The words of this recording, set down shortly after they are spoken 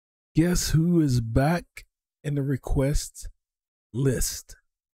Guess who is back in the request list?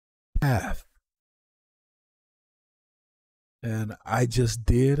 Paff. And I just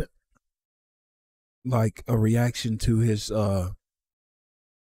did like a reaction to his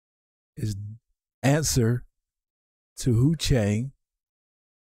answer to Hu Chang.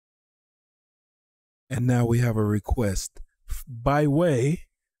 And now we have a request by way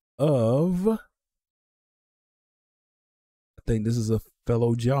of, I think this is a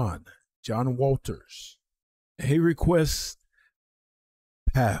fellow John Walters. He requests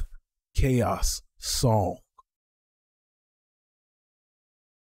Path Chaos song.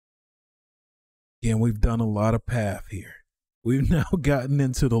 Again, we've done a lot of Path here. We've now gotten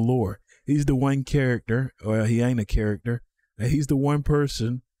into the lore. He's the one character, well, he ain't a character. He's the one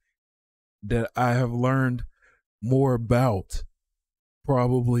person that I have learned more about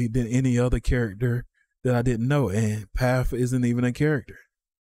probably than any other character that I didn't know. And Path isn't even a character.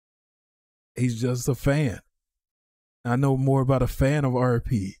 He's just a fan. I know more about a fan of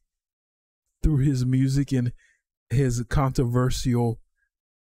RP through his music and his controversial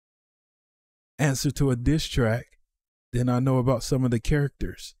answer to a diss track than I know about some of the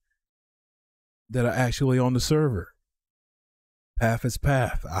characters that are actually on the server. Path is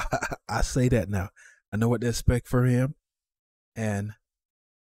Path. I say that now. I know what to expect for him. And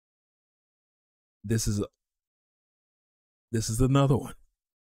this is another one.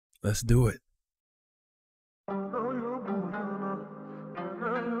 Let's do it.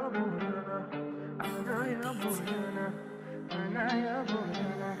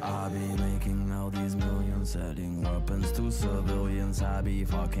 I be making all these millions, selling weapons to civilians. I be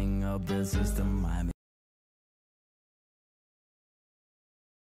fucking up the system.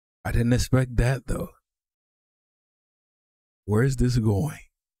 I didn't expect that though. Where is this going?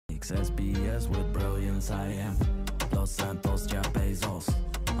 SBS with brilliance, I am Los Santos, Jeff Bezos.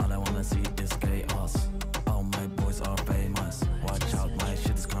 All I wanna see is chaos. All my boys are famous. Watch out, my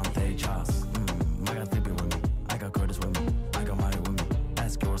shit is contagious. I got Flippy with me, I got Curtis with me, I got Mario with me.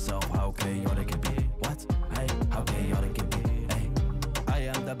 Ask yourself how chaotic it be. What? Hey, how chaotic it be? Hey, I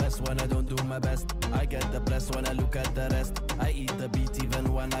am the best when I don't do my best. I get the blessed when I look at the rest. I eat the beat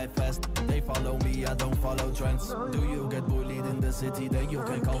even when I fast. They follow me, I don't follow trends. Do you get bullied in the city? Then you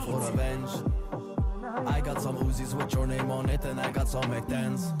can call for revenge. I got some Uzis with your name on it, and I got some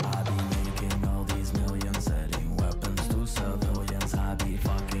Mac-10s. I be making all these millions, selling weapons to civilians. I be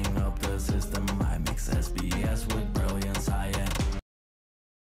fucking up the system. I mix SBS with brilliance. I am.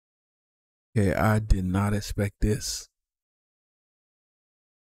 Okay, I did not expect this.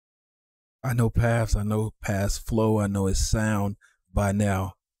 I know Paths, I know Path's flow, I know his sound by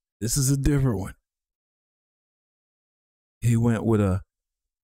now. This is a different one. He went with a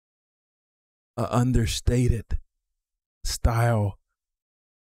understated style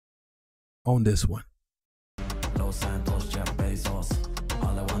on this one. Los Santos, Jeff Bezos.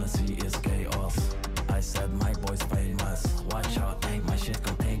 All I wanna see is chaos. I said my boy's famous. Watch out, ain't my shit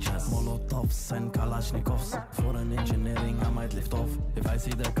contagious. Molotovs and Kalashnikovs. For an engineering, I might lift off. If I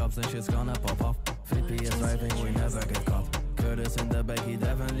see the cops, then shit's gonna pop off. Flippy is driving, we never get caught. Curtis in the back, he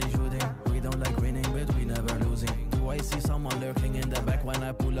definitely shooting. We don't like winning, but we never losing. Do I see someone lurking in the back? When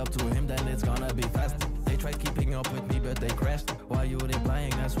I pull up to him, then it's gonna be fast. They tried keeping up with me, but they crashed. Why you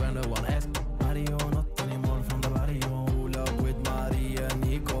replying? I swear no one asked. Mario, not anymore from the barrio. Pull up with Maria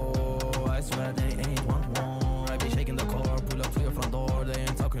Nico. I swear they ain't one. I be shaking the car, pull up to your front door. They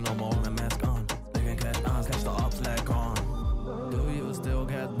ain't talking no more. My mask on, they can catch the ops like on. Do you still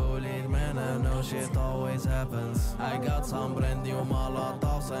get bullied? Man, I know shit always happens. I got some brand new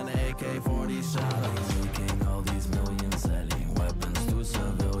Molotovs and AK-47s. Making all these millions, selling weapons to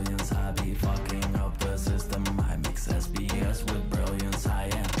civilians. I be fucking up the system. I mix SBS with brilliance. I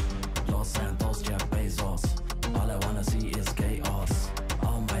am Los Santos, Jeff Bezos. All I wanna see is chaos.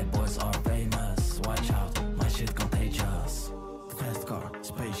 All my boys are famous. Watch out, my shit contagious. Fast car,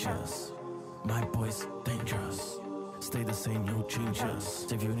 spacious. My boys dangerous. Stay the same, no changes.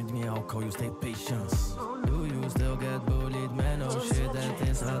 If you need me, I'll call you, stay patient. Do you still get bullied? Man, oh shit, that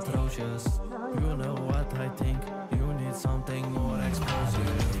is atrocious. You know what I think? You need something more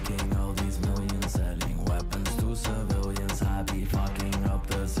explosive. Making all these millions, selling weapons to civilians. I be fucking up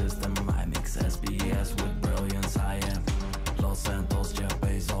the system. I mix SBS with brilliance. I am Los Santos, Jeff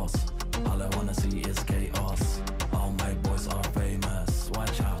Bezos. All I wanna see is chaos. All my boys are famous.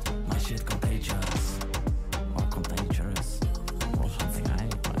 Watch out, my shit contagious. Or contagious. Or something.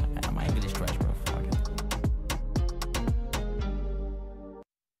 My English trash, bro. Fuck it.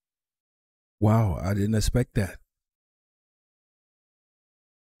 Wow, I didn't expect that.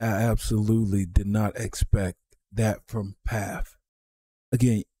 I absolutely did not expect that from Path.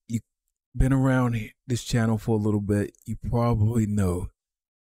 Again, you been around this channel for a little bit, you probably know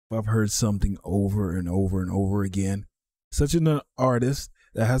if I've heard something over and over and over again. Such an artist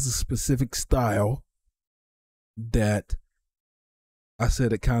that has a specific style that I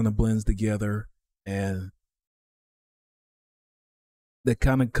said it kind of blends together, and that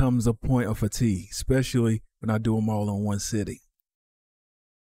kind of comes a point of fatigue, especially when I do them all in one sitting.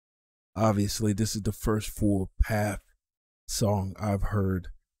 Obviously, this is the first full Paff song I've heard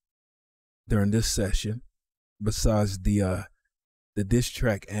during this session, besides the diss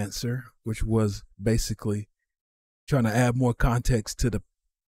track answer, which was basically trying to add more context to the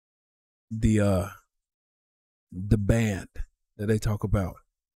band that they talk about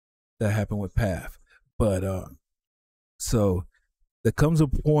that happened with Paff. But so there comes a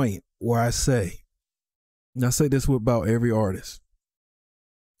point where I say, and I say this with about every artist,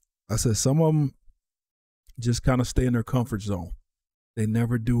 I said some of them just kind of stay in their comfort zone. They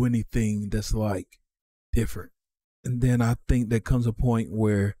never do anything that's like different. And then I think there comes a point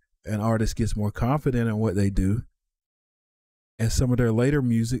where an artist gets more confident in what they do, and some of their later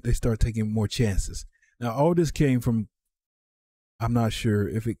music, they start taking more chances. Now, all this came from, I'm not sure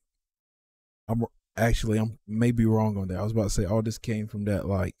if it, I'm maybe wrong on that. I was about to say all this came from that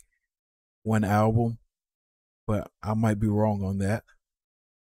like one album, but I might be wrong on that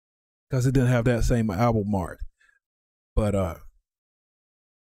because it didn't have that same album art. But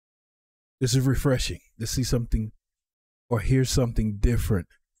this is refreshing to see something or hear something different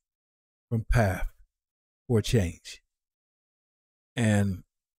from Paff for a change. And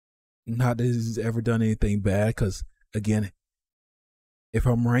not that he's ever done anything bad, because again, if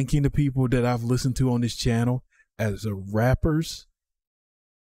I'm ranking the people that I've listened to on this channel as rappers,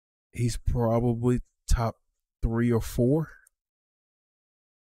 he's probably top 3 or 4.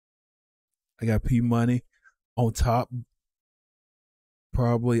 I got P Money on top.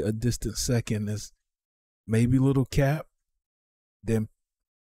 Probably a distant second is maybe Little Cap. Then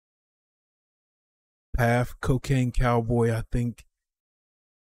Paff, Cocaine Cowboy. I think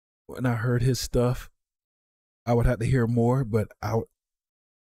when I heard his stuff, I would have to hear more, but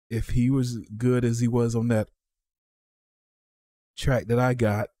if he was good as he was on that track that I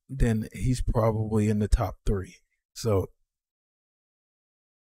got, then he's probably in the top 3. So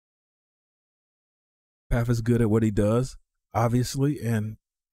Paff is good at what he does, obviously, and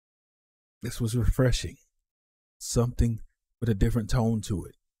this was refreshing. Something with a different tone to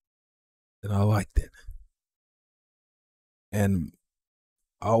it. And I liked it. And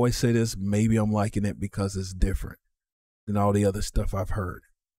I always say this, maybe I'm liking it because it's different than all the other stuff I've heard.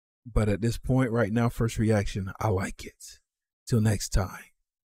 But at this point right now, first reaction, I like it. Till next time.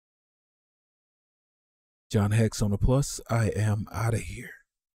 John Hex on the Plus. I am out of here.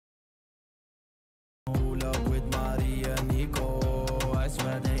 Pull up with Maria Nico. I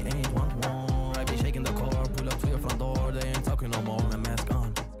swear they ain't one. I be shaking the car. Pull up to your front door. They ain't talking no more. My mask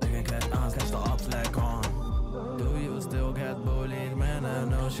on. They can catch on. Catch the ops like on. Do you still get bullied? Man, I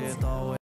know shit always.